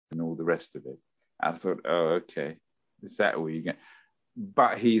and all the rest of it. I thought, oh, okay, is that all you get?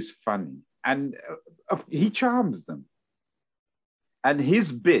 But he's funny, and he charms them. And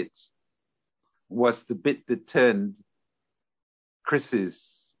his bit was the bit that turned Chris's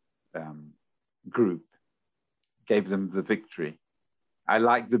group, gave them the victory. I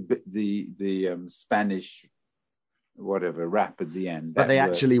like the Spanish whatever rap at the end. But they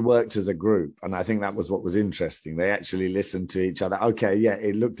actually worked as a group, and I think that was what was interesting. They actually listened to each other. Okay, yeah,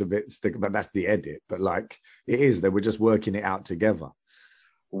 it looked a bit stick, but that's the edit. But like it is, they were just working it out together.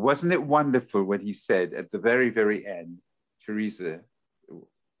 Wasn't it wonderful when he said at the very, very end, Teresa,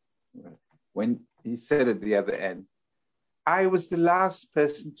 when he said at the other end, I was the last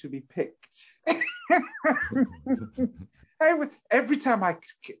person to be picked. Every time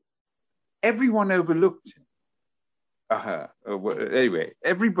everyone overlooked her. Anyway,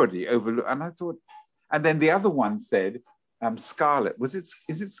 everybody overlooked, and I thought, and then the other one said, Scarlett,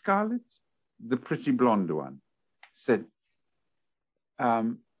 is it Scarlett? The pretty blonde one said,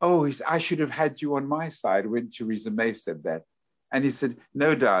 I should have had you on my side when Theresa May said that. And he said,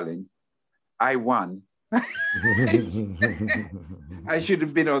 no, darling, I won. I should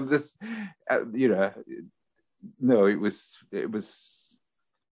have been on this, No, it was.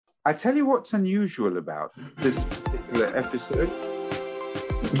 I tell you what's unusual about this particular episode.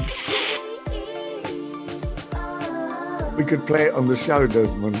 We could play it on the show,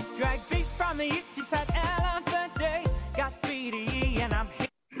 Desmond.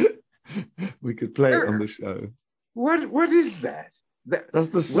 We could play it on the show. What is that? That's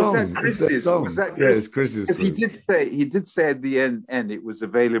the song. It's that song. Yeah, it's Chris's. He did say at the end it was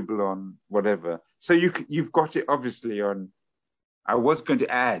available on whatever. So you've got it obviously on. I was going to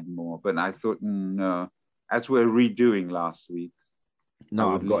add more, but I thought no. As we're redoing last week's.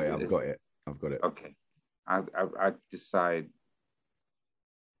 No, I've got it. Okay, I decide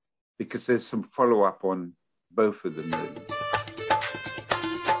because there's some follow up on both of them.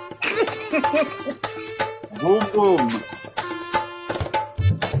 Boom boom.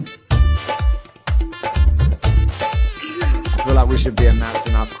 I feel like we should be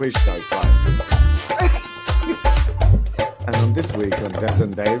announcing our quiz show prize. And on this week on Des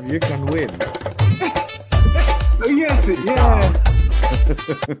and Dave, you can win. Oh, yes, yeah.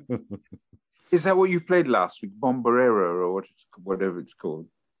 Is that what you played last week? Bombarero or whatever it's called?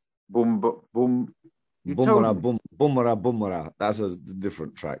 Boom, boom. Boomera. That's a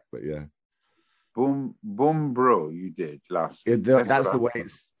different track, but yeah. Boom, bro, you did last week. That's the way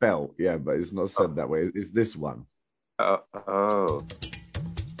it's spelled, yeah, but it's not said that way. It's this one. Oh.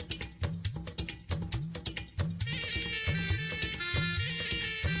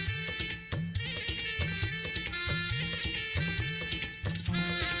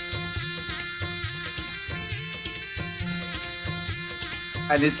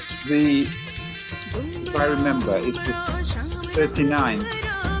 And it's if I remember, it's the 39.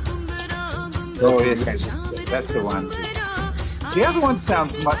 Oh, yes, that's the one. The other one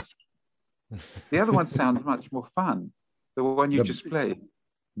sounds much more fun. The one you just played.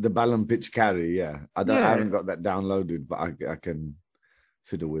 The Ballon Pitch Carry, yeah. I haven't got that downloaded, but I can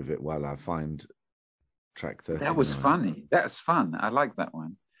fiddle with it while I find track 39. That was funny. That's fun. I like that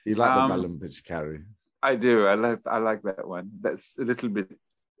one. You like the Ballon Pitch Carry? I do. I like that one. That's a little bit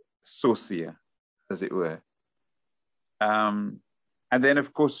saucier, as it were. And then,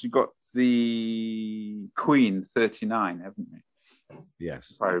 of course, you got the Queen 39, haven't you?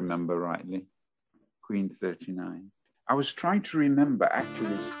 Yes. If I remember rightly. Queen 39. I was trying to remember,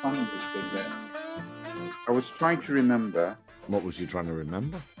 actually, it's funny to say that. I was trying to remember. What was you trying to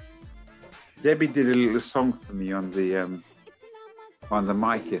remember? Debbie did a little song for me on the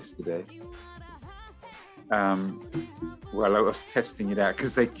mic yesterday. Well, I was testing it out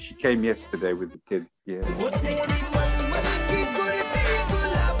because she came yesterday with the kids. Yeah.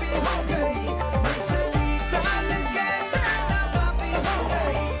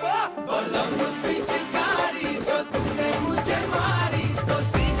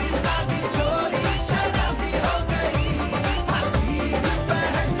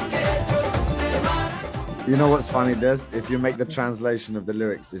 You know what's funny, Des? If you make the translation of the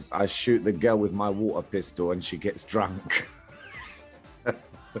lyrics, is I shoot the girl with my water pistol and she gets drunk.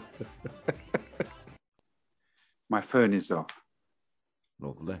 My phone is off.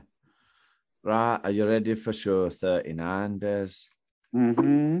 Lovely. Right, are you ready for show 39, Des?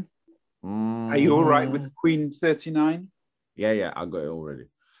 Are you all right with Queen 39? Yeah, I got it already.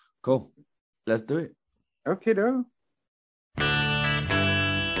 Cool. Let's do it. Okay, though.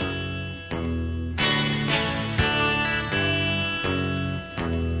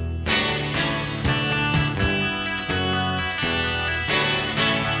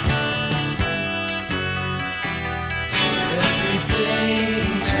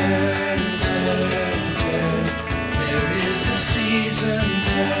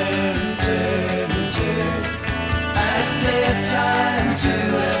 to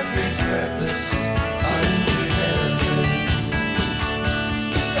every purpose under heaven.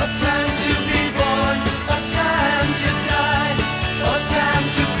 A time to be born, a time to die, a time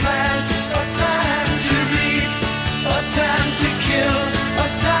to plant, a time to reap, a time to kill, a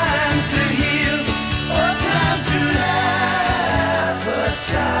time to heal, a time to laugh, a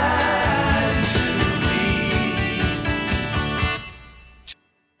time to weep.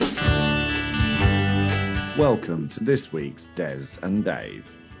 Welcome to this week's Des and Dave.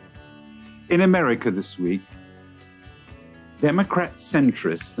 In America this week, Democrats,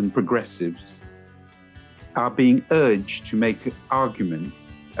 centrists, and progressives are being urged to make arguments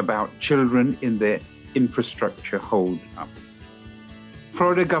about children in their infrastructure hold-up.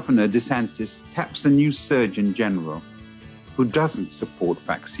 Florida Governor DeSantis taps a new Surgeon General who doesn't support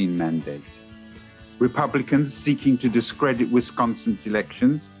vaccine mandates. Republicans seeking to discredit Wisconsin's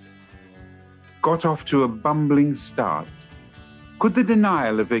elections got off to a bumbling start. Could the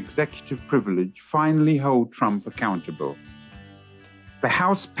denial of executive privilege finally hold Trump accountable? The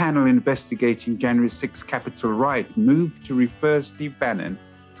House panel investigating January 6 Capitol riot moved to refer Steve Bannon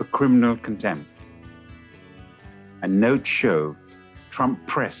for criminal contempt. And notes show Trump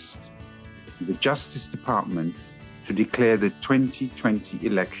pressed the Justice Department to declare the 2020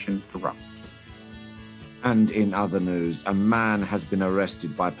 election corrupt. And in other news, a man has been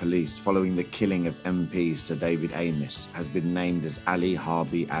arrested by police following the killing of MP Sir David Amess has been named as Ali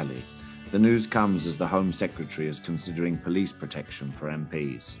Harbi Ali. The news comes as the Home Secretary is considering police protection for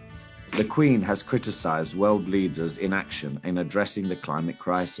MPs. The Queen has criticised world leaders' inaction in addressing the climate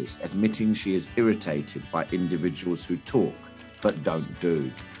crisis, admitting she is irritated by individuals who talk but don't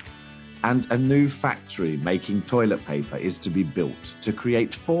do. And a new factory making toilet paper is to be built to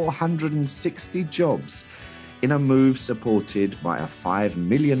create 460 jobs in a move supported by a £5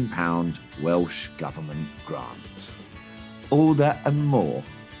 million Welsh Government grant. All that and more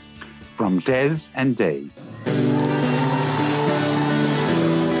from Des and Dave.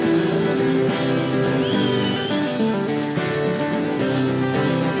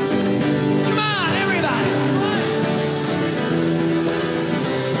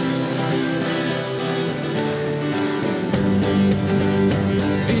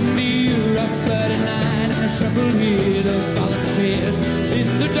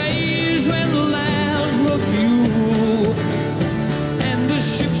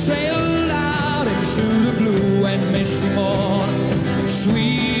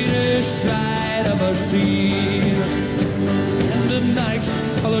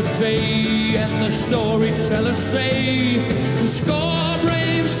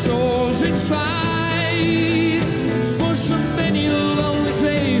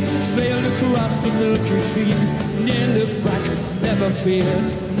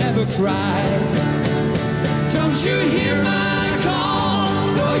 Never cry. Don't you hear my call?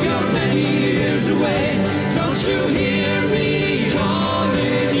 Though you're many years away, don't you hear me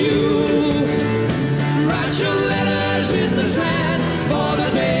calling you? Write your letters in the sand for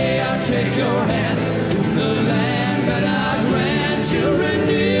the day I'll take your hand in the land that our grandchildren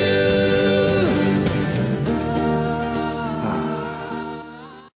knew.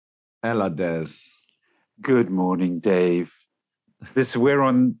 Hello, Des. Good morning, Dave. We're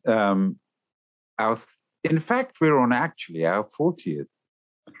on we're on actually our 40th.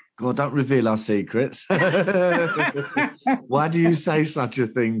 God, don't reveal our secrets. Why do you say such a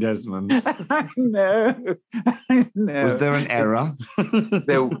thing, Desmond? I know. Was there an error?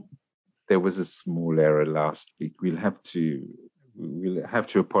 There was a small error last week. We'll have to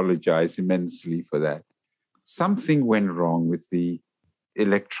apologize immensely for that. Something went wrong with the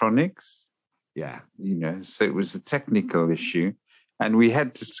electronics. Yeah. So it was a technical issue. And we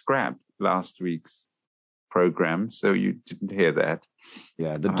had to scrap last week's program, so you didn't hear that.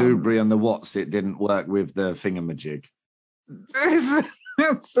 Yeah, the Dubry and the What's-It didn't work with the thingamajig.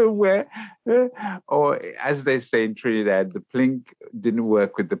 So or as they say in Trinidad, the plink didn't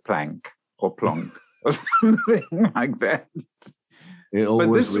work with the plank or plonk or something like that. It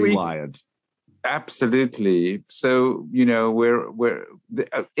always rewired. Absolutely. So, we're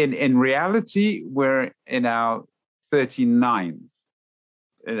in reality, we're in our 39th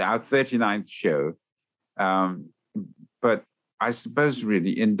show. But I suppose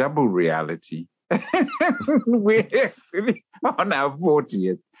really in double reality, we're really on our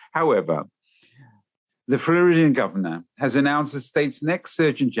 40th. However, the Floridian governor has announced the state's next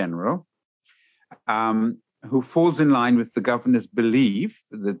Surgeon General, who falls in line with the governor's belief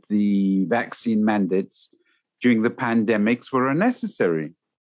that the vaccine mandates during the pandemics were unnecessary.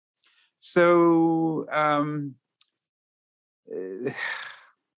 So,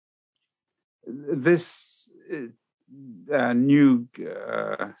 this new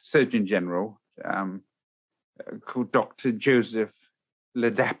Surgeon General called Dr. Joseph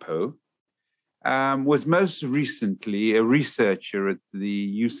Ladapo was most recently a researcher at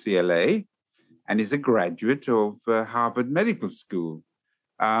the UCLA and is a graduate of Harvard Medical School,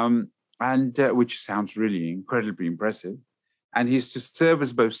 and which sounds really incredibly impressive. And he's to serve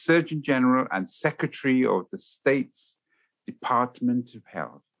as both Surgeon General and Secretary of the state's Department of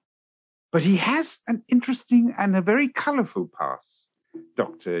Health. But he has an interesting and a very colorful past,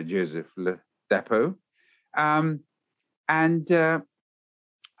 Dr. Joseph Ladapo.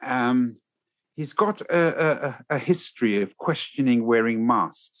 He's got a history of questioning wearing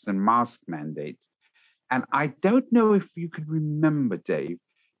masks and mask mandates. And I don't know if you can remember, Dave,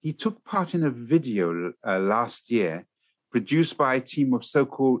 he took part in a video last year produced by a team of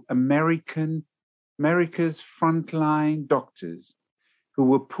so-called America's frontline doctors who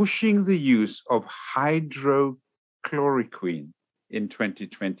were pushing the use of hydroxychloroquine in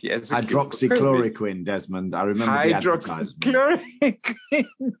 2020 as a hydroxychloroquine, Desmond. I remember the advertisement.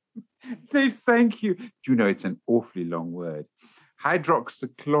 Hydroxychloroquine. Dave, thank you. Do you know it's an awfully long word?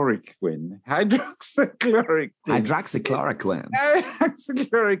 Hydroxychloroquine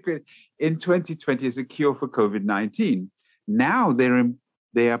in 2020 as a cure for COVID-19. Now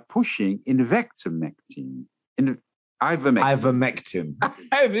they are pushing ivermectin. Ivermectin.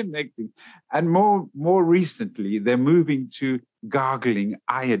 And more recently, they're moving to gargling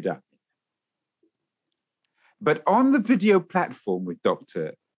iodine. But on the video platform with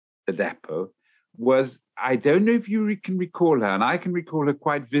Dr. Ladapo was, I don't know if you can recall her, and I can recall her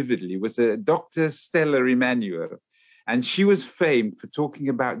quite vividly, was a Dr. Stella Emanuel. And she was famed for talking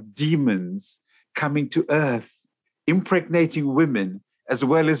about demons coming to Earth, impregnating women, as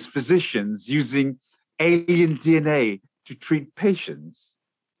well as physicians using alien DNA to treat patients.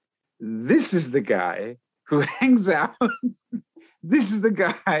 This is the guy who hangs out. This is the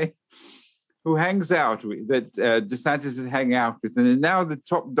guy who hangs out with, that DeSantis is hanging out with, and is now the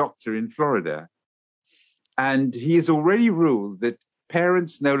top doctor in Florida. And he has already ruled that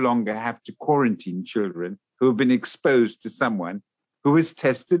parents no longer have to quarantine children who have been exposed to someone who has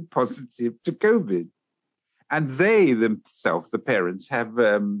tested positive to COVID. And they themselves, the parents, have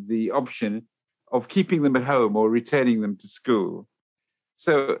the option of keeping them at home or returning them to school.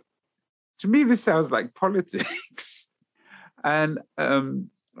 So to me, this sounds like politics. And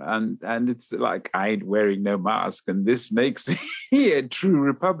it's like, I ain't wearing no mask, and this makes me a true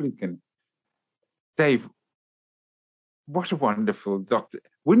Republican. Dave, what a wonderful doctor.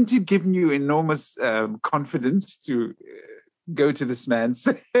 Wouldn't it give you enormous confidence to go to this man's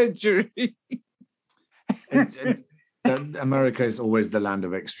surgery? America is always the land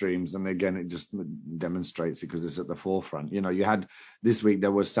of extremes, and again, it just demonstrates it because it's at the forefront. You know, you had this week,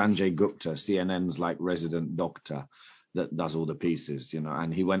 there was Sanjay Gupta, CNN's like resident doctor that does all the pieces, you know,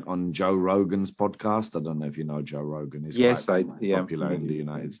 and he went on Joe Rogan's podcast. I don't know if you know Joe Rogan. He's quite popular in the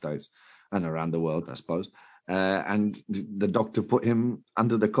United States and around the world, I suppose. And the doctor put him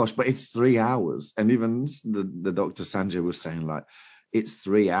under the cosh, but it's 3 hours. And even the Dr. Sanjay was saying, like, it's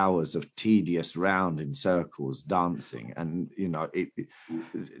 3 hours of tedious round in circles dancing. And, you know,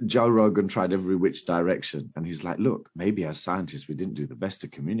 Joe Rogan tried every which direction. And he's like, look, maybe as scientists, we didn't do the best to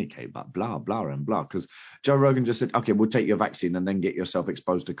communicate, but blah, blah, and blah. Because Joe Rogan just said, okay, we'll take your vaccine and then get yourself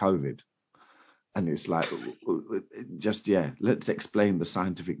exposed to COVID. And it's like, just, let's explain the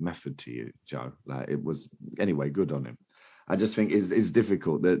scientific method to you, Joe. Like, it was, anyway, good on him. I just think it's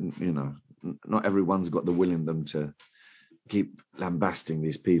difficult that, you know, not everyone's got the will in them to keep lambasting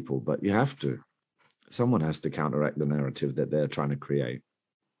these people, but you have to. Someone has to counteract the narrative that they're trying to create.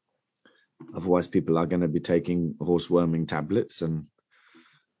 Otherwise, people are going to be taking horseworming tablets and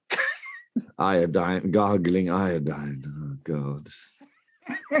iodine, gargling iodine. Oh, God.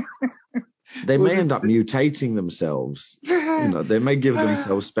 They may end up mutating themselves. You know, they may give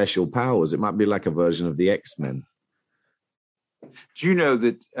themselves special powers. It might be like a version of the X-Men. Do you know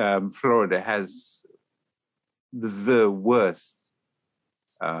that Florida has the worst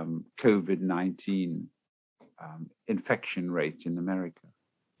COVID-19 infection rate in America?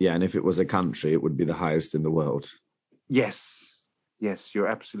 Yeah, and if it was a country, it would be the highest in the world. Yes, you're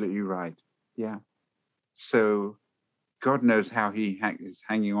absolutely right. Yeah. So God knows how he is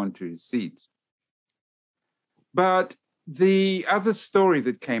hanging on to his seat. But the other story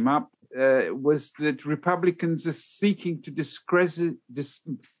that came up was that Republicans are seeking to discredit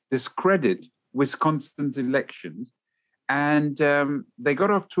Wisconsin's elections, and they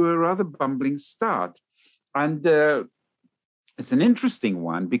got off to a rather bumbling start. And it's an interesting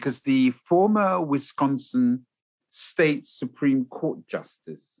one because the former Wisconsin State Supreme Court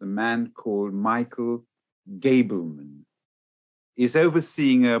Justice, a man called Michael Gableman is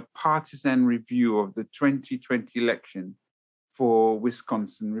overseeing a partisan review of the 2020 election for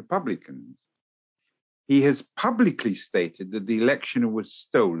Wisconsin Republicans. He has publicly stated that the election was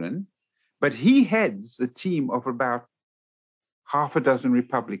stolen, but he heads a team of about half a dozen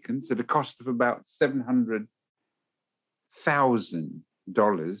Republicans at a cost of about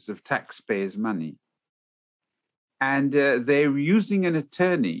 $700,000 of taxpayers' money. And they're using an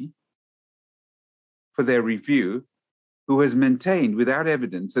attorney for their review who has maintained without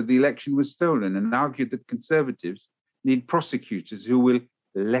evidence that the election was stolen and argued that conservatives need prosecutors who will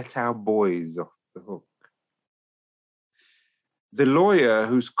let our boys off the hook. The lawyer,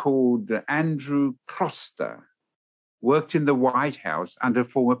 who's called Andrew Kloster, worked in the White House under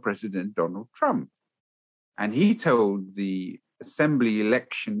former President Donald Trump. And he told the Assembly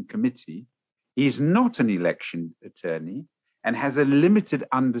Election Committee he's not an election attorney and has a limited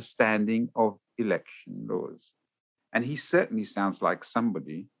understanding of election laws. And he certainly sounds like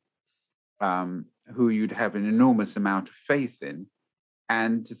somebody who you'd have an enormous amount of faith in,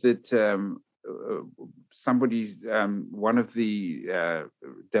 and that one of the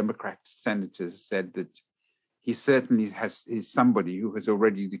Democrat senators said that he certainly is somebody who has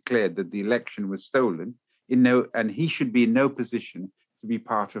already declared that the election was stolen, and he should be in no position to be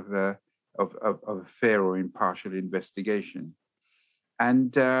part of a fair or impartial investigation.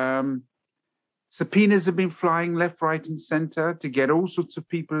 And subpoenas have been flying left, right, and center to get all sorts of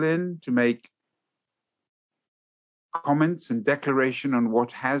people in to make comments and declaration on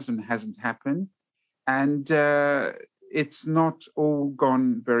what has and hasn't happened. And it's not all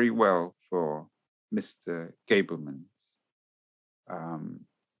gone very well for Mr. Gableman.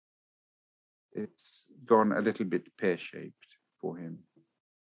 It's gone a little bit pear-shaped for him.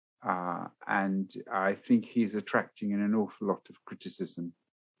 And I think he's attracting an awful lot of criticism,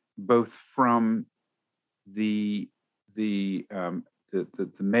 both from the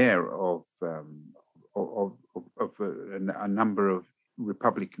mayor of a number of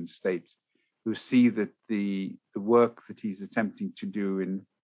Republican states who see that the work that he's attempting to do in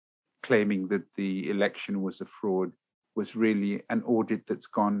claiming that the election was a fraud was really an audit that's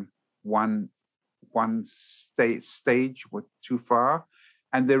gone one stage too far.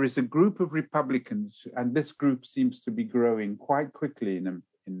 And there is a group of Republicans, and this group seems to be growing quite quickly in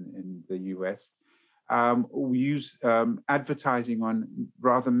the US, who use advertising on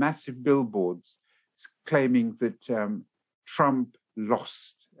rather massive billboards claiming that Trump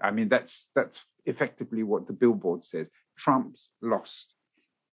lost. I mean, that's effectively what the billboard says. Trump's lost.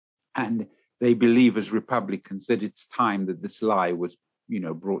 And they believe as Republicans that it's time that this lie was,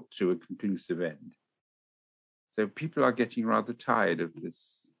 brought to a conclusive end. So people are getting rather tired of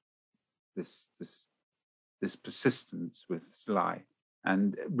this persistence with this lie,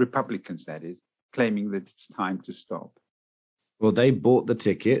 and Republicans, that is, claiming that it's time to stop. Well, they bought the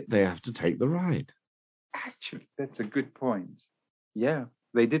ticket; they have to take the ride. Actually, that's a good point. Yeah,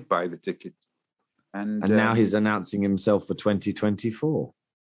 they did buy the ticket, and now he's announcing himself for 2024.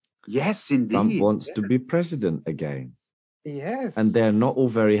 Yes, indeed. Trump wants to be president again. Yes, and they're not all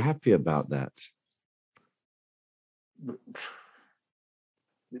very happy about that.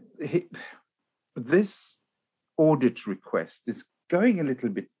 This audit request is going a little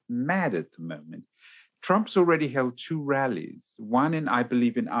bit mad at the moment. Trump's already held 2 rallies, one I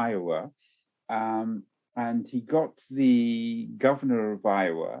believe in Iowa, and he got the governor of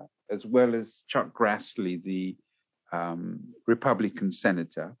Iowa, as well as Chuck Grassley, the Republican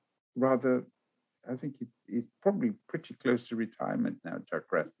senator. Rather, I think he's probably pretty close to retirement now, Chuck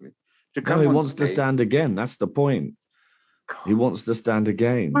Grassley. He wants to stand again. That's the point. He wants to stand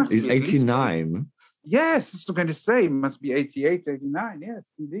again. He's 89. Yes, I was going to say, must be 88, 89. Yes,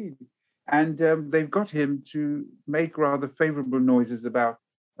 indeed. And they've got him to make rather favorable noises about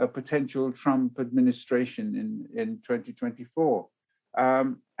a potential Trump administration in 2024.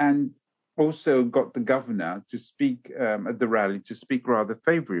 And also got the governor to speak at the rally, to speak rather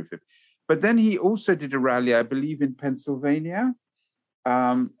favorably of him. But then he also did a rally, I believe, in Pennsylvania.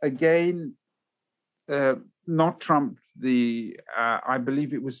 Again, not Trump, I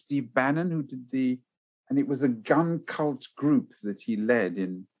believe it was Steve Bannon who did and it was a gun cult group that he led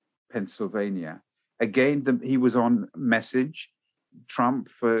in Pennsylvania. Again, he was on message, Trump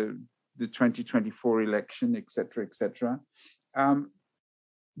for the 2024 election, et cetera, et cetera.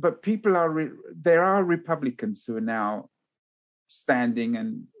 But there are Republicans who are now standing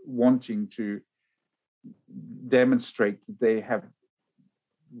and wanting to demonstrate that they have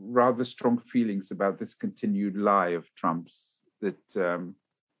rather strong feelings about this continued lie of Trump's that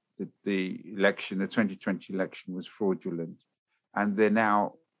the 2020 election was fraudulent, and they're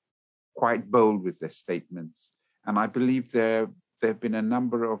now quite bold with their statements. And I believe there have been a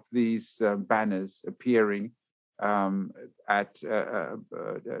number of these banners appearing at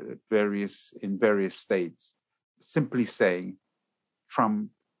various states, simply saying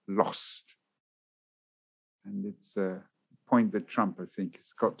Trump lost. And it's a point that Trump, I think,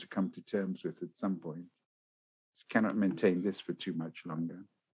 has got to come to terms with at some point. He cannot maintain this for too much longer.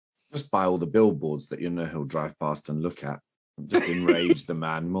 Just buy all the billboards that he'll drive past and look at. Just enrage the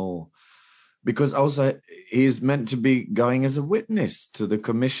man more. Because also he's meant to be going as a witness to the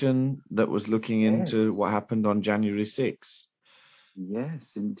commission that was looking into what happened on January 6th.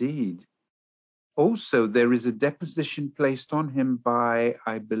 Yes, indeed. Also, there is a deposition placed on him by,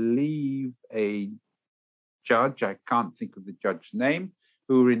 I believe, a judge, I can't think of the judge's name,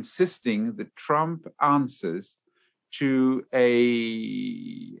 who are insisting that Trump answers to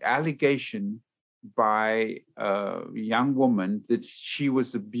a allegation by a young woman that she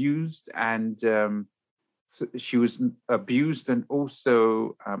was abused and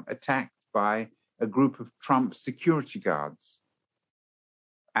also attacked by a group of Trump security guards.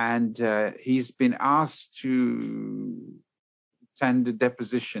 And he's been asked to attend a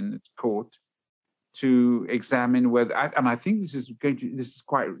deposition at court to examine whether, and I think this is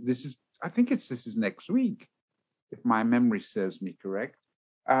next week, if my memory serves me correct,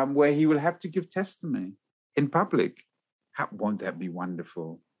 where he will have to give testimony in public. Won't that be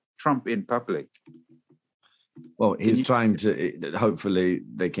wonderful? Trump in public. Well, he's trying to, hopefully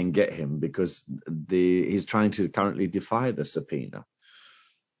they can get him because he's trying to currently defy the subpoena.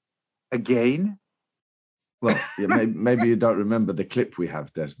 Again? Well, yeah, maybe you don't remember the clip we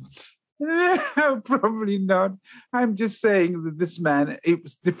have, Desmond. Probably not. I'm just saying that this man,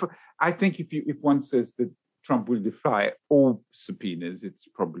 I think if one says that Trump will defy all subpoenas, it's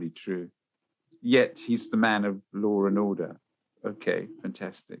probably true. Yet he's the man of law and order. Okay,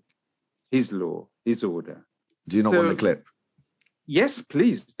 fantastic. His law, his order. Do you not want the clip? Yes,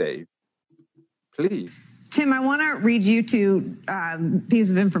 please, Dave. Please. Tim, I want to read you two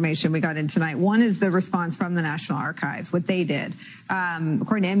pieces of information we got in tonight. One is the response from the National Archives, what they did.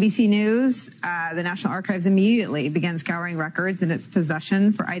 According to NBC News, the National Archives immediately began scouring records in its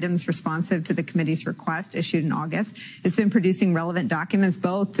possession for items responsive to the committee's request issued in August. It's been producing relevant documents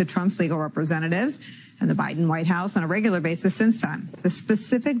both to Trump's legal representatives and the Biden White House on a regular basis since then. The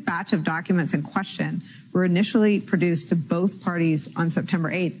specific batch of documents in question were initially produced to both parties on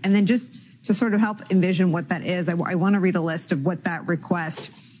September 8th. And then just to sort of help envision what that is, I want to read a list of what that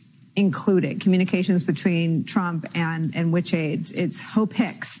request included. Communications between Trump and witch aides. It's Hope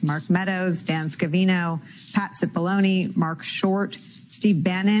Hicks, Mark Meadows, Dan Scavino, Pat Cipollone, Mark Short, Steve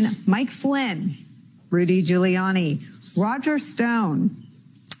Bannon, Mike Flynn, Rudy Giuliani, Roger Stone,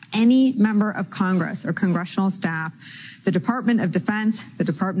 any member of Congress or congressional staff, the Department of Defense, the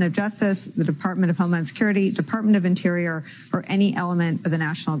Department of Justice, the Department of Homeland Security, Department of Interior, or any element of the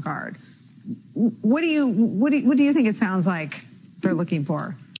National Guard. What do you think it sounds like they're looking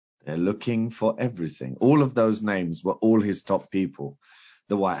for? They're looking for everything. All of those names were all his top people.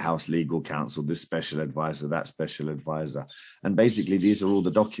 The White House legal counsel, this special advisor, that special advisor. And basically, these are all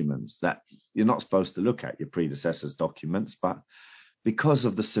the documents that you're not supposed to look at, your predecessor's documents. But because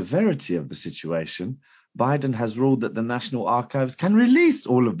of the severity of the situation, Biden has ruled that the National Archives can release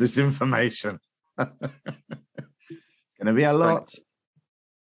all of this information. It's going to be a lot.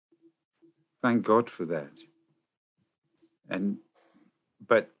 Thank God for that.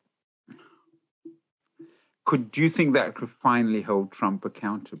 But do you think that could finally hold Trump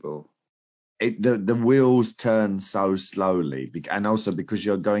accountable? The wheels turn so slowly, and also because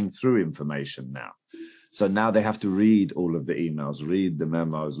you're going through information now. So now they have to read all of the emails, read the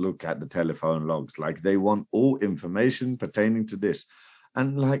memos, look at the telephone logs. Like, they want all information pertaining to this.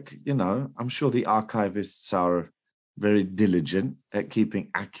 And I'm sure the archivists are very diligent at keeping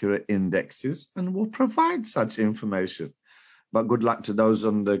accurate indexes and will provide such information. But good luck to those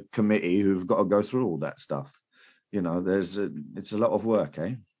on the committee who've got to go through all that stuff. It's a lot of work,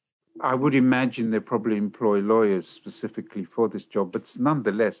 eh? I would imagine they probably employ lawyers specifically for this job, but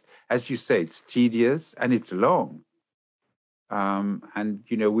nonetheless, as you say, it's tedious and it's long. And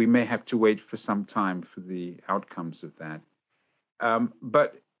we may have to wait for some time for the outcomes of that.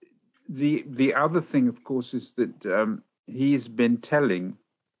 But the other thing, of course, is that he's been telling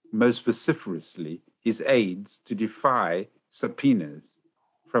most vociferously his aides to defy subpoenas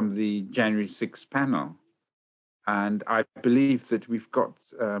from the January 6th panel. And I believe that we've got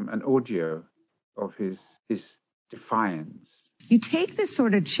an audio of his defiance. You take this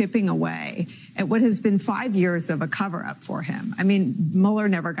sort of chipping away at what has been 5 years of a cover-up for him. I mean, Mueller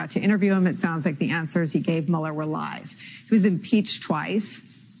never got to interview him. It sounds like the answers he gave Mueller were lies. He was impeached twice.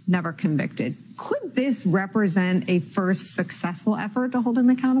 never convicted. Could this represent a first successful effort to hold him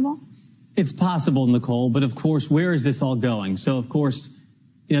accountable? It's possible, Nicole, but of course, where is this all going? So, of course,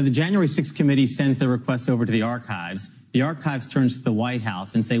 the January 6th committee sends the request over to the archives. The archives turns to the White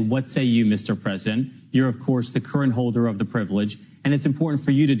House and say, what say you, Mr. President? You're, of course, the current holder of the privilege, and it's important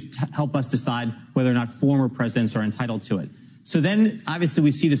for you to help us decide whether or not former presidents are entitled to it. So then, obviously,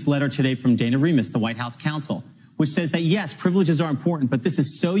 we see this letter today from Dana Remus, the White House counsel, which says that, yes, privileges are important, but this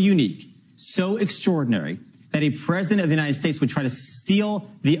is so unique, so extraordinary, that a president of the United States would try to steal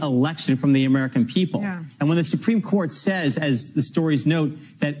the election from the American people. Yeah. And when the Supreme Court says, as the stories note,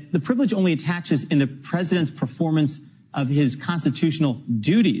 that the privilege only attaches in the president's performance of his constitutional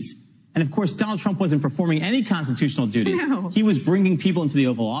duties. And, of course, Donald Trump wasn't performing any constitutional duties. No. He was bringing people into the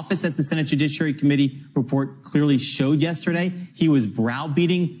Oval Office, as the Senate Judiciary Committee report clearly showed yesterday. He was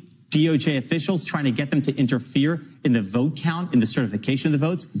browbeating DOJ officials, trying to get them to interfere in the vote count, in the certification of the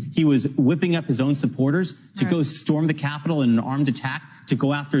votes. He was whipping up his own supporters to go storm the Capitol in an armed attack, to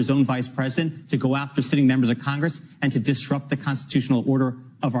go after his own vice president, to go after sitting members of Congress, and to disrupt the constitutional order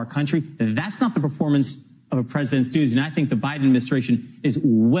of our country. That's not the performance of a president's duties. And I think the Biden administration is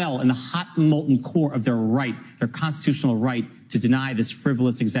well in the hot molten core of their right, their constitutional right, to deny this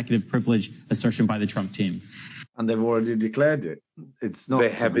frivolous executive privilege assertion by the Trump team. And they've already declared it. It's not. They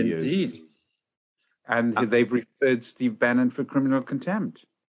to have be indeed. used. And they've referred Steve Bannon for criminal contempt.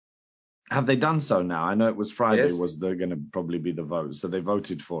 Have they done so now? I know it was Friday Yes. was going to probably be the vote, so they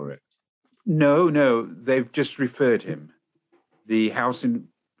voted for it. No, they've just referred him. The House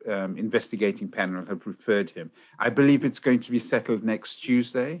investigating panel have referred him. I believe it's going to be settled next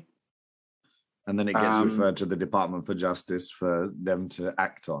Tuesday. And then it gets referred to the Department for Justice for them to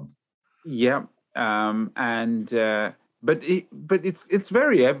act on. Yeah, but it's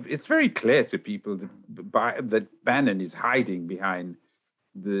very clear to people that Bannon is hiding behind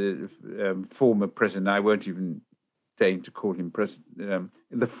the former president. I won't even deign to call him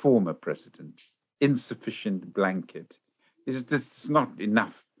the former president. Insufficient blanket. There's not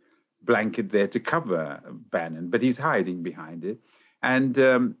enough blanket there to cover Bannon, but he's hiding behind it, and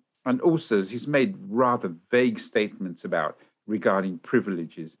also he's made rather vague statements regarding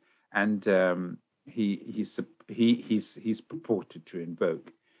privileges, and he's purported to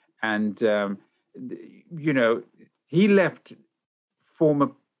invoke, and he left former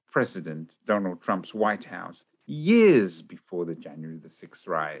President Donald Trump's White House years before the January the 6th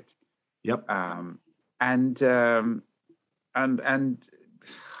riot. Yep. And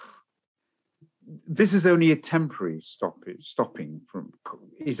this is only a temporary stopping from.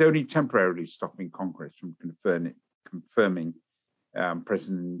 It's only temporarily stopping Congress from confirming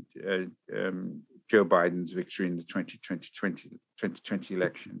President Joe Biden's victory in the 2020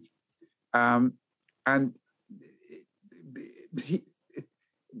 elections.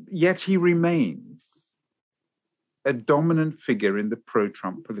 Yet he remains a dominant figure in the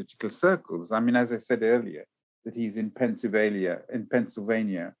pro-Trump political circles. I mean, as I said earlier, that he's in Pennsylvania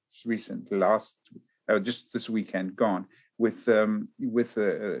just this weekend gone with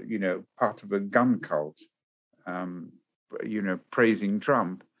part of a gun cult, praising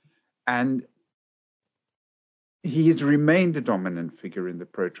Trump, and he has remained a dominant figure in the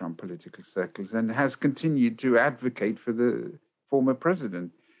pro-Trump political circles and has continued to advocate for the former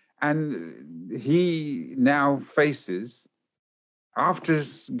president. And he now faces, after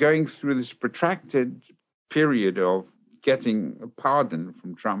going through this protracted period of getting a pardon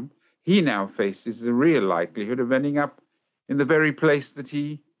from Trump, he now faces the real likelihood of ending up in the very place that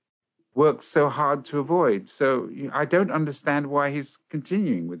he worked so hard to avoid. So I don't understand why he's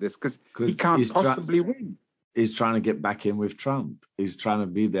continuing with this, because he can't possibly win. He's trying to get back in with Trump. He's trying to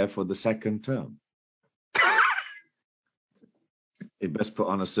be there for the second term. He'd best put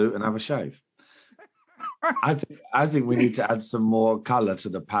on a suit and have a shave. I think we need to add some more colour to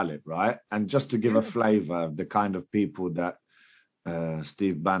the palette, right? And just to give a flavour of the kind of people that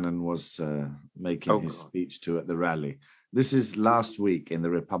Steve Bannon was making his speech to at the rally. This is last week in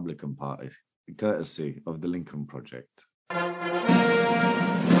the Republican Party, courtesy of the Lincoln Project.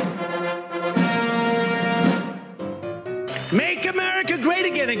 Make America great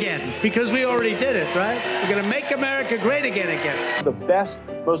again, because we already did it, right? We're going to make America great again. The best,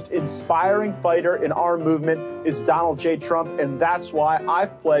 most inspiring fighter in our movement is Donald J. Trump, and that's why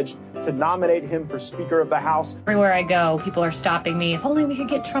I've pledged to nominate him for Speaker of the House. Everywhere I go, people are stopping me. If only we could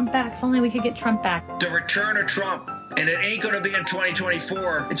get Trump back. If only we could get Trump back. The return of Trump, and it ain't going to be in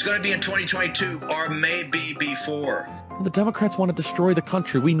 2024. It's going to be in 2022, or maybe before. The Democrats want to destroy the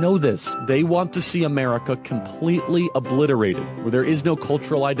country. We know this. They want to see America completely obliterated, where there is no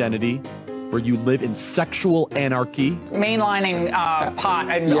cultural identity, where you live in sexual anarchy? Mainlining pot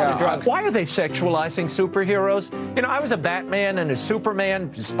and other drugs. Why are they sexualizing superheroes? You know, I was a Batman and a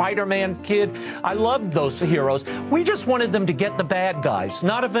Superman, Spider-Man kid. I loved those heroes. We just wanted them to get the bad guys,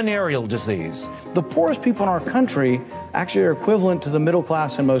 not a venereal disease. The poorest people in our country actually are equivalent to the middle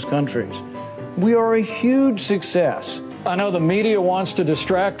class in most countries. We are a huge success. I know the media wants to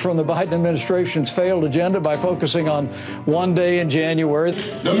distract from the Biden administration's failed agenda by focusing on one day in January.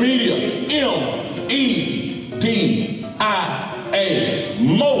 The media, M-E-D-I-A,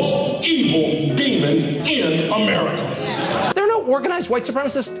 most evil demon in America. There are no organized white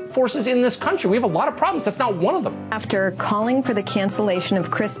supremacist forces in this country. We have a lot of problems. That's not one of them. After calling for the cancellation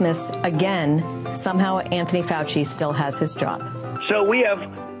of Christmas again, somehow Anthony Fauci still has his job. So we have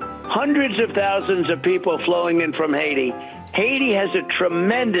hundreds of thousands of people flowing in from Haiti. Haiti has a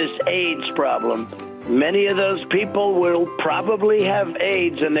tremendous AIDS problem. Many of those people will probably have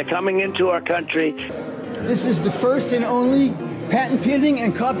AIDS, and they're coming into our country. This is the first and only patent pending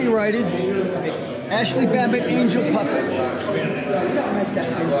and copyrighted Ashley Babbitt angel puppet.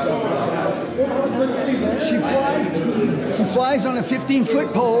 She flies on a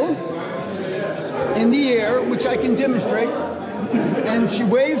 15-foot pole in the air, which I can demonstrate. And she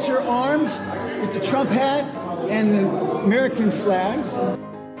waves her arms with the Trump hat and the American flag.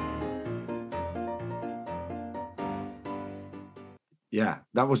 Yeah,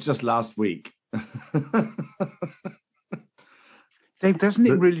 that was just last week. Dave, doesn't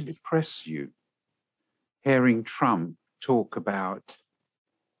it really depress you hearing Trump talk about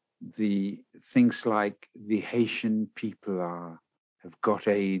the things like the Haitian people have got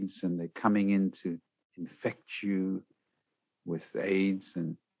AIDS and they're coming in to infect you with AIDS,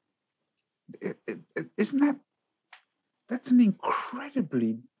 and isn't that's an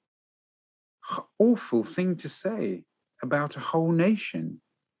incredibly awful thing to say about a whole nation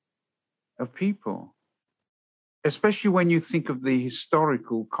of people, especially when you think of the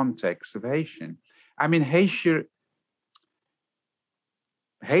historical context of Haitian. I mean, Haiti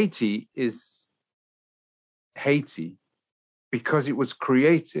is Haiti because it was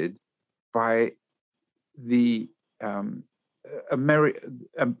created by the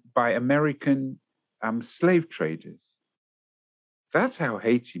by American slave traders. That's how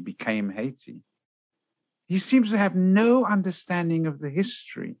Haiti became Haiti. He seems to have no understanding of the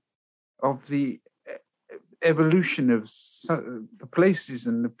history of the evolution of the places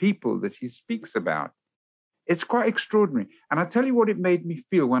and the people that he speaks about. It's quite extraordinary. And I tell you what it made me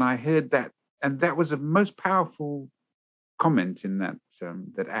feel when I heard that, and that was a most powerful comment in that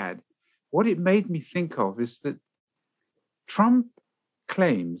ad. What it made me think of is that Trump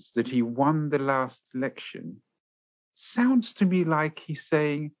claims that he won the last election. Sounds to me like he's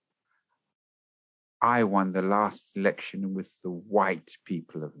saying, I won the last election with the white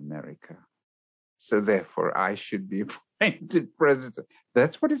people of America, so therefore I should be appointed president.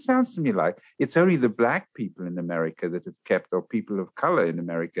 That's what it sounds to me like. It's only the black people in America that have kept, or people of color in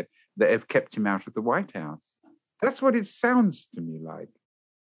America, that have kept him out of the White House. That's what it sounds to me like.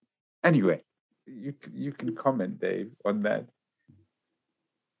 Anyway, you can comment, Dave, on that.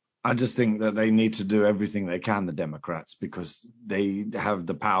 I just think that they need to do everything they can, the Democrats, because they have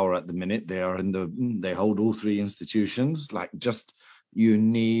the power at the minute. They hold all three institutions. You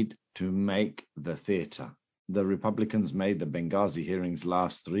need to make the theater. The Republicans made the Benghazi hearings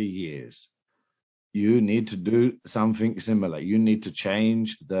last 3 years. You need to do something similar. You need to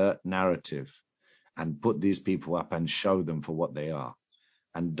change the narrative and put these people up and show them for what they are,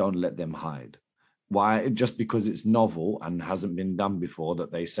 and don't let them hide. Why? Just because it's novel and hasn't been done before,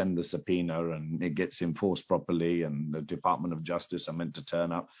 that they send the subpoena and it gets enforced properly and the Department of Justice are meant to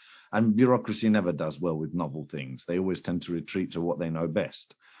turn up. And bureaucracy never does well with novel things. They always tend to retreat to what they know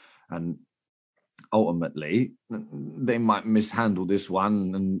best. And ultimately, they might mishandle this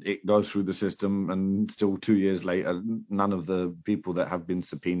one and it goes through the system, and still 2 years later, none of the people that have been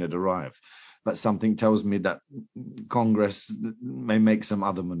subpoenaed arrive. But something tells me that Congress may make some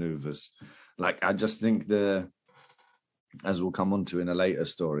other maneuvers. I just think as we'll come on to in a later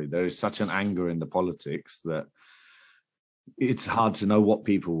story, there is such an anger in the politics that it's hard to know what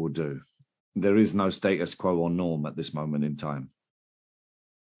people will do. There is no status quo or norm at this moment in time.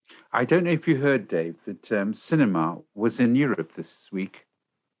 I don't know if you heard, Dave, that Sinema was in Europe this week.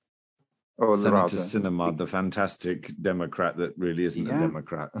 Senator Sinema, the fantastic Democrat that really isn't a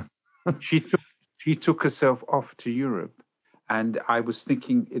Democrat. She took herself off to Europe. And I was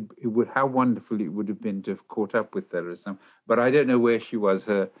thinking how wonderful it would have been to have caught up with her or something. But I don't know where she was.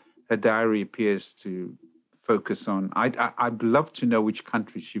 Her diary appears to focus on. I'd love to know which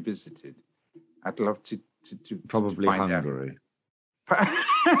country she visited. I'd love to probably find Hungary. Out.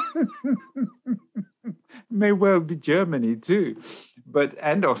 May well be Germany too,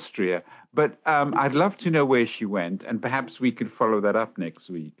 and Austria. But I'd love to know where she went, and perhaps we could follow that up next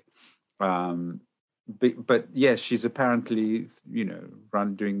week. But yes, she's apparently,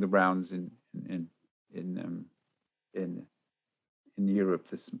 doing the rounds in Europe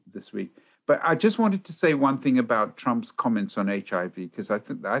this week. But I just wanted to say one thing about Trump's comments on HIV, because I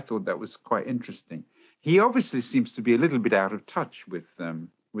thought that was quite interesting. He obviously seems to be a little bit out of touch with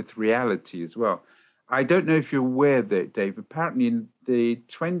reality as well. I don't know if you're aware that, Dave, apparently in the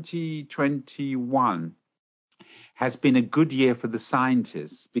 2021 has been a good year for the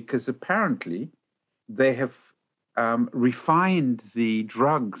scientists, because apparently they have refined the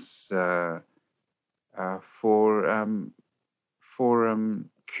drugs for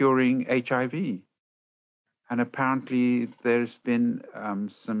curing HIV. And apparently there's been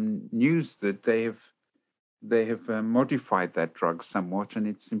some news that they have modified that drug somewhat, and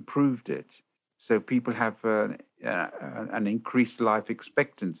it's improved it. So people have an increased life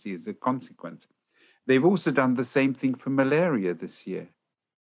expectancy as a consequence. They've also done the same thing for malaria this year,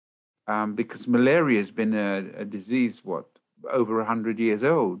 because malaria has been a disease, over 100 years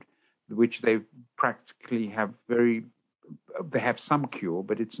old, which they practically have they have some cure,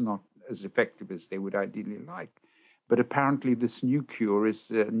 but it's not as effective as they would ideally like. But apparently this new cure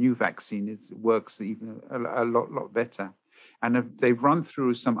new vaccine works even a lot better. And they've run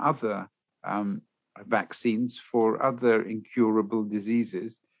through some other vaccines for other incurable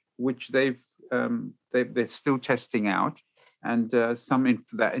diseases, which they're still testing out, and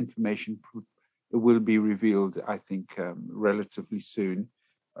that information will be revealed, I think, relatively soon.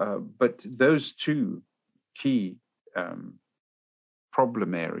 But those two key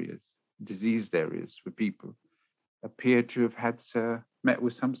problem areas, diseased areas for people, appear to have met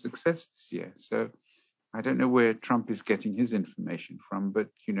with some success this year. So I don't know where Trump is getting his information from, but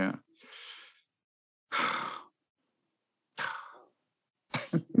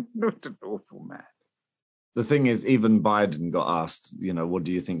not an awful man. The thing is, even Biden got asked, what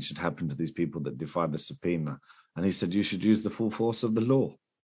do you think should happen to these people that defy the subpoena? And he said, you should use the full force of the law.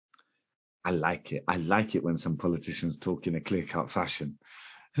 I like it. I like it when some politicians talk in a clear-cut fashion.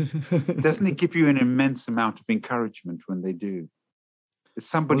 Doesn't it give you an immense amount of encouragement when they do?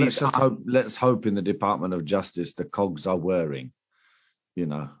 Let's hope in the Department of Justice the cogs are whirring.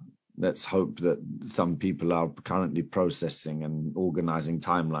 Let's hope that some people are currently processing and organizing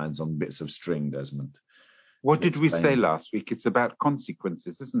timelines on bits of string, Desmond. What did we say last week? It's about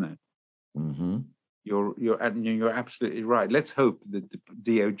consequences, isn't it? Mm-hmm. You're absolutely right. Let's hope that the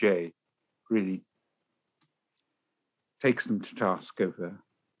DOJ really takes them to task over,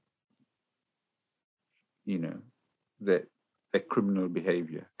 their criminal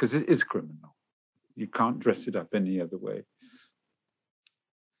behavior, because it is criminal. You can't dress it up any other way.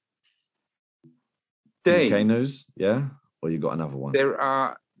 Dave, UK news, yeah? Or you got another one? There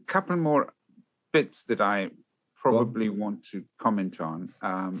are a couple more bits that I probably want to comment on,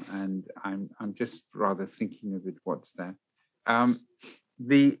 and I'm just rather thinking of it. What's that?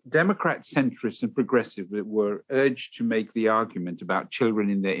 The Democrat centrists and progressive were urged to make the argument about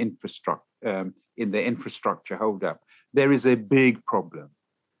children in their infrastructure hold up. There is a big problem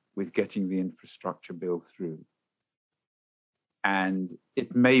with getting the infrastructure bill through. And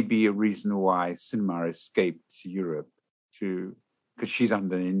it may be a reason why Sinema escaped to Europe, because she's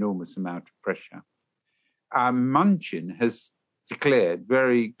under an enormous amount of pressure. Manchin has declared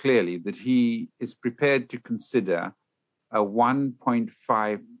very clearly that he is prepared to consider a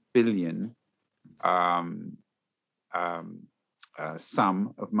 1.5 billion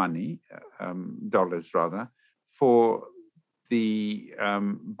sum of money, dollars rather, for the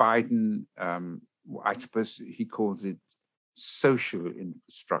Biden, I suppose he calls it social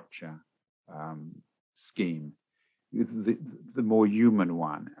infrastructure scheme, the more human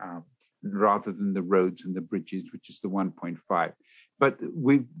one, rather than the roads and the bridges, which is the 1.5. But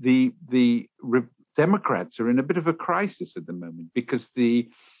the Democrats are in a bit of a crisis at the moment, because the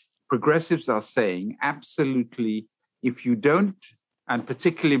progressives are saying absolutely, if you don't, and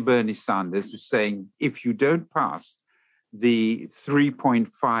particularly Bernie Sanders is saying, if you don't pass the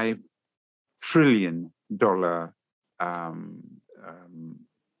 $3.5 trillion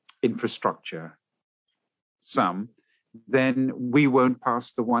infrastructure sum, then we won't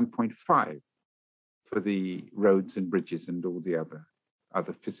pass the 1.5 for the roads and bridges and all the other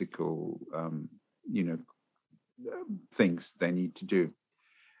physical, things they need to do.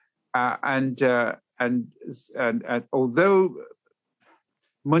 And although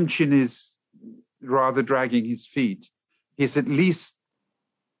Manchin is rather dragging his feet, he's at least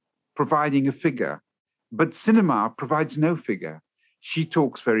providing a figure. But Sinema provides no figure. She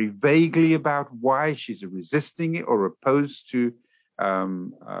talks very vaguely about why she's resisting it or opposed to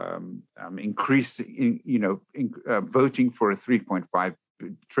increasing, voting for a 3.5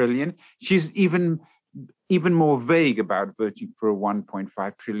 trillion. She's even more vague about voting for a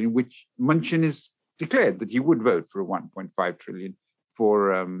 1.5 trillion, which Mnuchin has declared that he would vote for a 1.5 trillion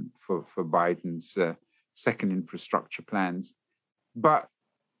for Biden's second infrastructure plans. But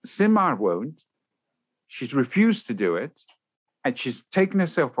Simar won't. She's refused to do it, and she's taken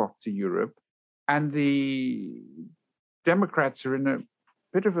herself off to Europe, and the Democrats are in a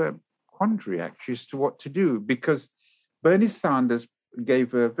bit of a quandary, actually, as to what to do, because Bernie Sanders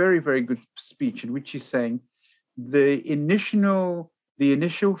gave a very, very good speech in which he's saying the initial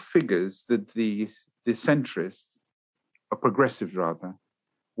figures that the centrists, or progressives rather,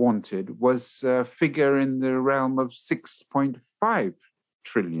 wanted was a figure in the realm of $6.5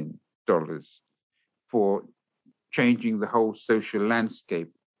 trillion for changing the whole social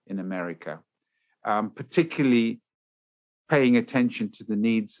landscape in America, particularly paying attention to the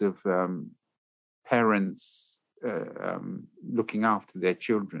needs of parents looking after their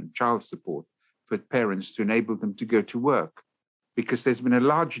children, child support for parents to enable them to go to work, because there's been a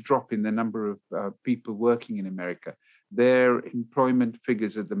large drop in the number of people working in America. Their employment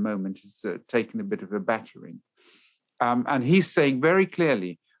figures at the moment has taken a bit of a battering. And he's saying very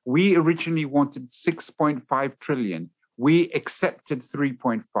clearly, we originally wanted 6.5 trillion. We accepted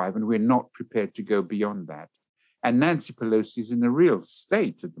 3.5, and we're not prepared to go beyond that. And Nancy Pelosi is in a real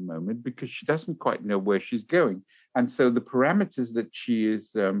state at the moment because she doesn't quite know where she's going. And so the parameters that she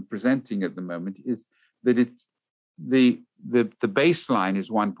is presenting at the moment is that the baseline is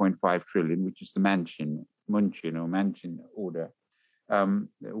 1.5 trillion, which is the Manchin order.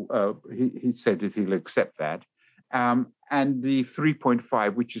 He said that he'll accept that. And the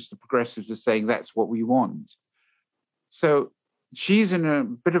 3.5, which is the progressives are saying that's what we want. So she's in a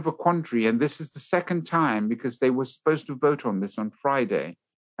bit of a quandary, and this is the second time, because they were supposed to vote on this on Friday,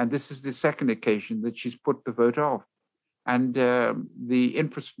 and this is the second occasion that she's put the vote off. And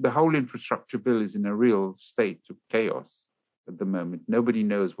the whole infrastructure bill is in a real state of chaos at the moment. Nobody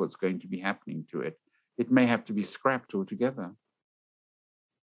knows what's going to be happening to it. It may have to be scrapped altogether.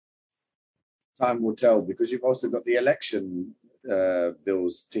 Time will tell, because you've also got the election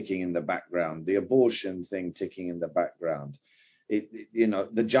bills ticking in the background, the abortion thing ticking in the background.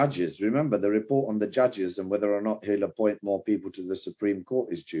 The judges, remember the report on the judges and whether or not he'll appoint more people to the Supreme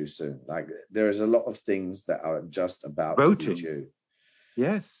Court is due soon. Like, there is a lot of things that are just about voting. To be due.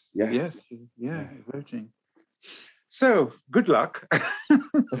 Yes. Yeah. Yes. Yeah. Voting. So good luck.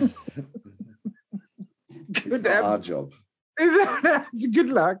 It's not our job. It's good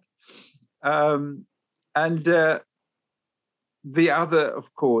luck. And the other,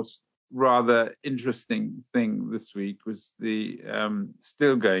 of course, rather interesting thing this week was the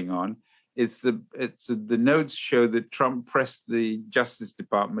still going on. It's the notes show that Trump pressed the Justice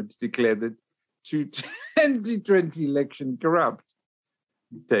Department to declare the 2020 election corrupt.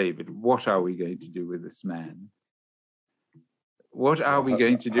 David, what are we going to do with this man? What are we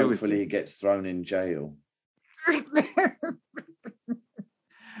going to do with him? Hopefully he gets thrown in jail.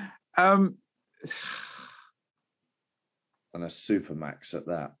 And a supermax at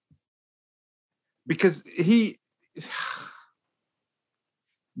that. Because the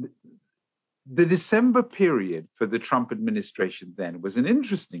December period for the Trump administration then was an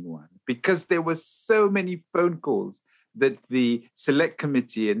interesting one, because there were so many phone calls that the select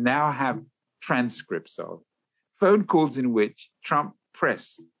committee now have transcripts of, phone calls in which Trump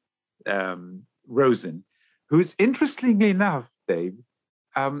pressed Rosen, who's, interestingly enough, Dave,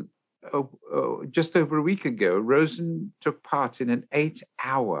 just over a week ago, Rosen took part in an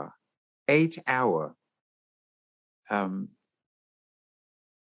 8-hour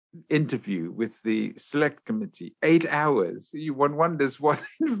interview with the select committee. 8 hours. One wonders what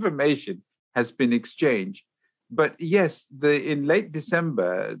information has been exchanged. But yes, in late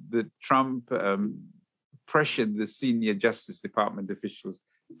December, the Trump pressured the senior Justice Department officials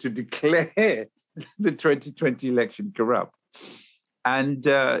to declare the 2020 election corrupt. And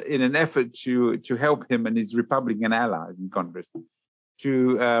in an effort to help him and his Republican allies in Congress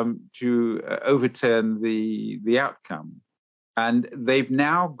to overturn the outcome. And they've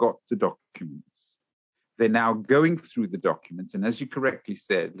now got the documents. They're now going through the documents. And as you correctly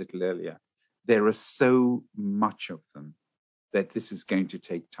said a little earlier, there are so much of them that this is going to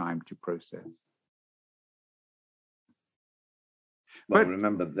take time to process. Well,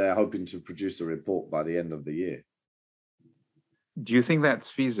 remember, they're hoping to produce a report by the end of the year. Do you think that's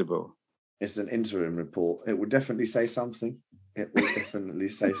feasible? It's an interim report. It will definitely say something. It will definitely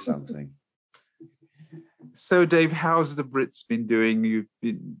say something. So, Dave, how's the Brits been doing? You've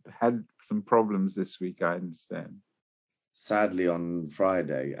had some problems this week, I understand. Sadly, on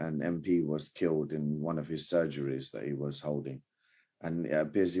Friday, an MP was killed in one of his surgeries that he was holding, and it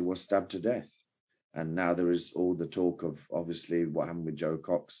appears he was stabbed to death. And now there is all the talk of, obviously, what happened with Joe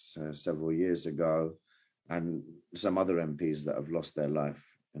Cox several years ago, and some other MPs that have lost their life.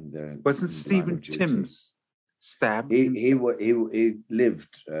 Wasn't Stephen Timms stabbed? He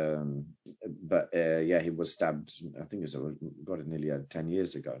lived, but he was stabbed. I think it's got it nearly 10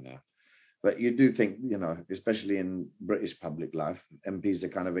 years ago now. But you do think, especially in British public life, MPs are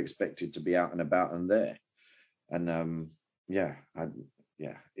kind of expected to be out and about and there. And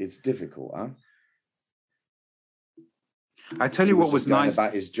it's difficult, huh? I tell you what was nice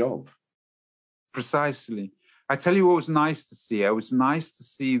about his job. Precisely. I tell you what was nice to see. It was nice to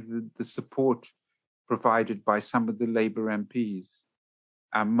see the support provided by some of the Labour MPs.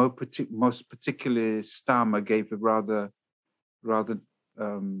 Most particularly, Starmer gave a rather,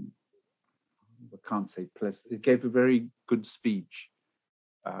 I can't say pleasant. It gave a very good speech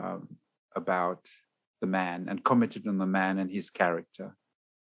about the man and commented on the man and his character,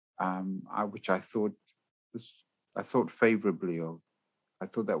 which I thought favourably of. I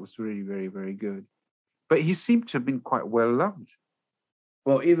thought that was really, very, very good. But he seemed to have been quite well loved.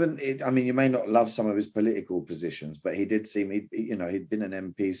 Well, you may not love some of his political positions, but he did seem, he'd been an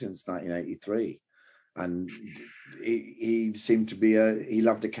MP since 1983. And he seemed to be he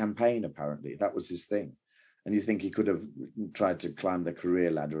loved a campaign, apparently. That was his thing. And you think he could have tried to climb the career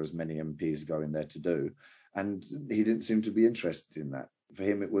ladder, as many MPs go in there to do. And he didn't seem to be interested in that. For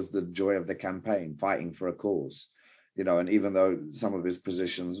him, it was the joy of the campaign, fighting for a cause. And even though some of his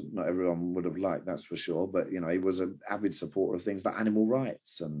positions, not everyone would have liked, that's for sure. But, he was an avid supporter of things like animal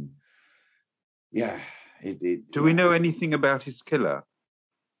rights. And do we know anything about his killer?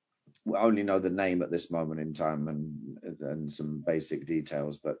 We only know the name at this moment in time and some basic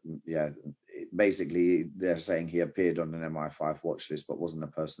details. But basically, they're saying he appeared on an MI5 watch list, but wasn't a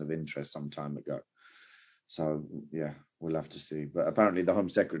person of interest some time ago. So, we'll have to see. But apparently the Home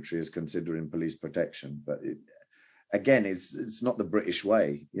Secretary is considering police protection. But again, it's not the British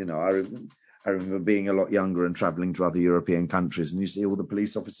way. I remember being a lot younger and traveling to other European countries, and you see all the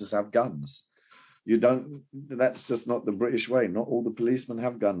police officers have guns. That's just not the British way. Not all the policemen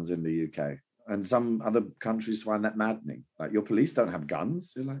have guns in the UK. And some other countries find that maddening. Like, your police don't have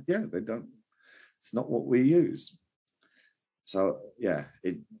guns. You're like, yeah, they don't. It's not what we use. So,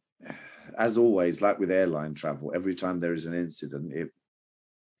 as always, like with airline travel, every time there is an incident, it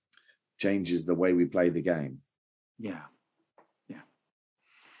changes the way we play the game. Yeah.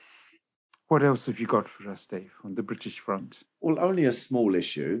 What else have you got for us, Dave, on the British front? Well, only a small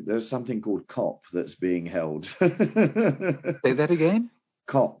issue. There's something called COP that's being held. Say that again?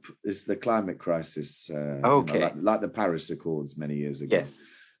 COP is the climate crisis. Okay. Like the Paris Accords many years ago. Yes.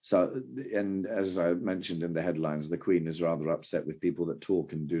 So, and as I mentioned in the headlines, the Queen is rather upset with people that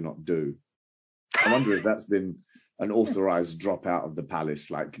talk and do not do. I wonder if that's been an authorised drop out of the palace.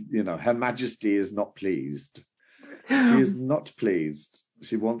 Like, Her Majesty is not pleased. She is not pleased.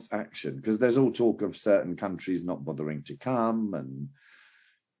 She wants action, because there's all talk of certain countries not bothering to come, and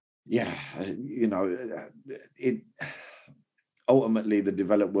ultimately the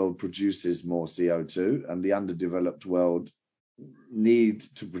developed world produces more CO2, and the underdeveloped world need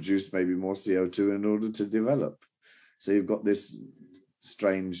to produce maybe more CO2 in order to develop. So you've got this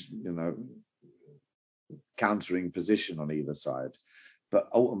strange, countering position on either side. But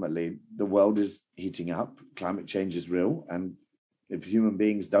ultimately, the world is heating up, climate change is real, and if human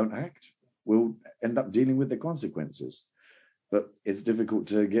beings don't act, we'll end up dealing with the consequences. But it's difficult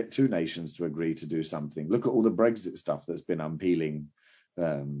to get two nations to agree to do something. Look at all the Brexit stuff that's been unpeeling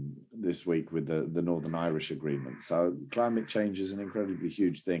this week with the Northern Irish Agreement. So climate change is an incredibly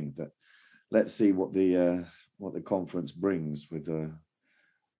huge thing. That let's see what the conference brings with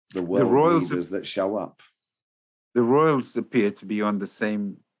the world leaders that show up. The royals appear to be on the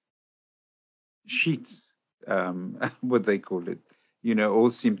same sheet, what they call it. All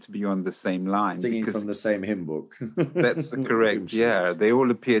seem to be on the same line. Singing from the same hymn book. That's correct, yeah. They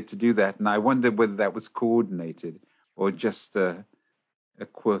all appear to do that. And I wonder whether that was coordinated or just a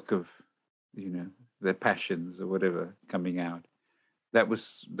quirk of, their passions or whatever coming out. That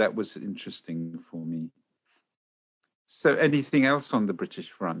was interesting for me. So anything else on the British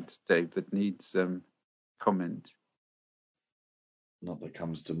front, Dave, that needs comment? Not that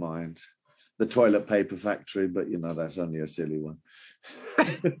comes to mind. The toilet paper factory, but that's only a silly one.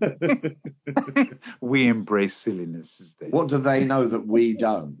 We embrace silliness, Dave. What do they know that we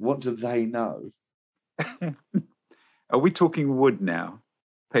don't? What do they know? Are we talking wood now?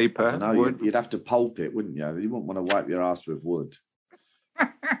 paper? I don't know, wood? you'd have to pulp it, wouldn't you? You wouldn't want to wipe your ass with wood.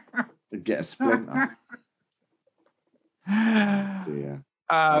 You'd get a splinter. Dear.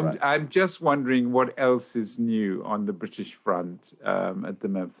 Right. I'm just wondering what else is new on the British front at the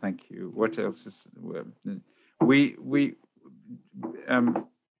moment. Thank you. What else is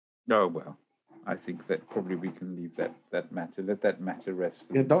oh well, I think that probably we can leave that matter. Let that matter rest.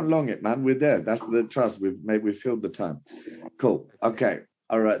 Yeah, don't long it, man. We're there. That's the trust. We've filled the time. Cool. Okay.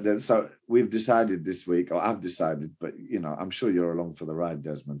 All right then. So we've decided this week, or I've decided, but I'm sure you're along for the ride,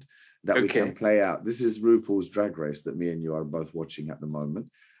 Desmond, that we can play out. This is RuPaul's Drag Race that me and you are both watching at the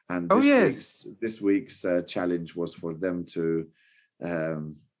moment. And this week's challenge was for them to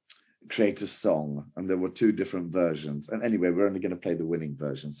create a song, and there were 2 different versions. And anyway, we're only going to play the winning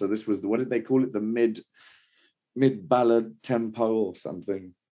version. So this was what did they call it? The mid ballad tempo or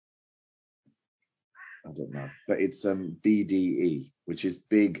something. I don't know, but it's BDE, which is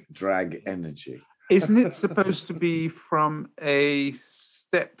Big Drag Energy. Isn't it supposed to be from a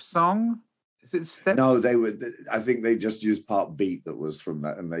step song? Is it steps? No, I think they just used part beat that was from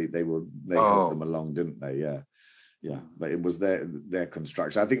that, and they helped them along, didn't they? Yeah. But it was their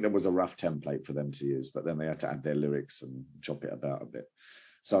construction. I think there was a rough template for them to use, but then they had to add their lyrics and chop it about a bit.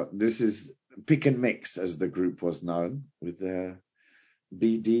 So this is Pick and Mix, as the group was known, with their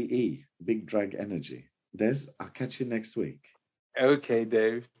BDE, Big Drag Energy. I'll catch you next week. Okay,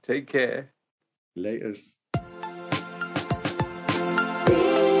 Dave. Take care. Laters.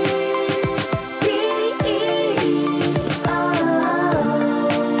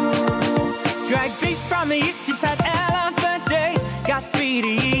 Drag beast from the east, just had Elephant Day. Got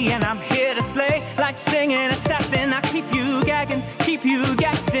BDE and I'm here to slay. Like singing assassin, I keep you gagging, keep you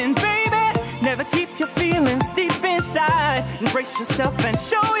gassing, baby. Never keep your feelings deep inside. Embrace yourself and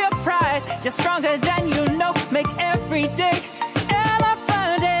show your pride. You're stronger than you know. Make every day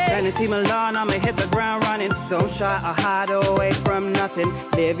Elephant Day. Vanity Milan, I'ma hit the ground running. Don't shy or hide away from nothing.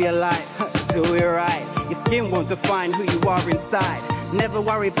 Live your life, do it right. Your skin won't define who you are inside. Never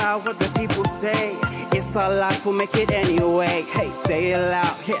worry about what the people say. It's our life, we'll make it anyway. Hey, say it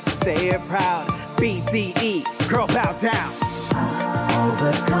loud, yeah, say it proud. BDE, girl, bow down.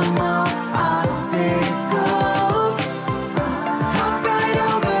 Overcome all obstacles. Hop right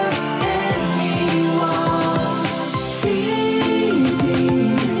over any walls. BDE,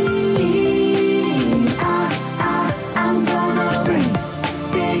 I'm gonna bring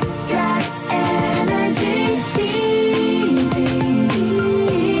big drag energy. BDE,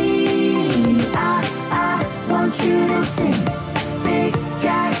 I want you to sing big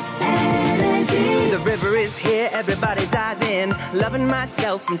drag energy. The river is here, everybody dive in. Loving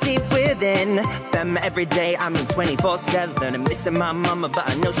myself from deep within. Femme every day, I'm in 24/7. I'm missing my mama, but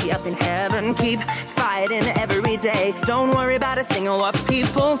I know she up in heaven. Keep fighting every day. Don't worry about a thing or what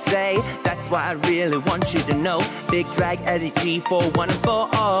people say. That's why I really want you to know. Big drag energy for one and for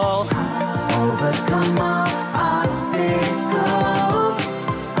all. Overcome all obstacles.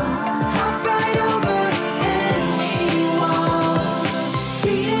 Hop right over any wall.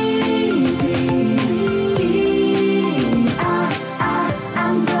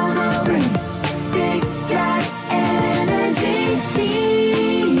 I'm gonna bring big drag energy.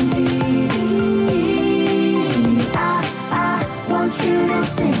 I want you to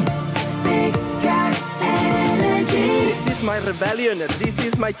sing big drag energy. This is my rebellion, this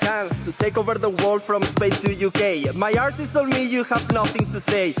is my chance to take over the world from Spain to UK. My artist told me you have nothing to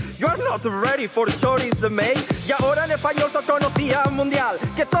say. You are not ready for choice, mate. Y ahora en español soconocía mundial.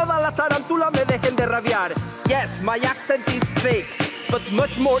 Que todas las tarántulas me dejen de rabiar. Yes, my accent is fake, but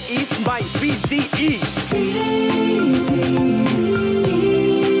much more is my BDE.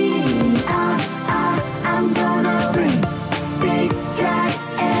 I'm gonna bring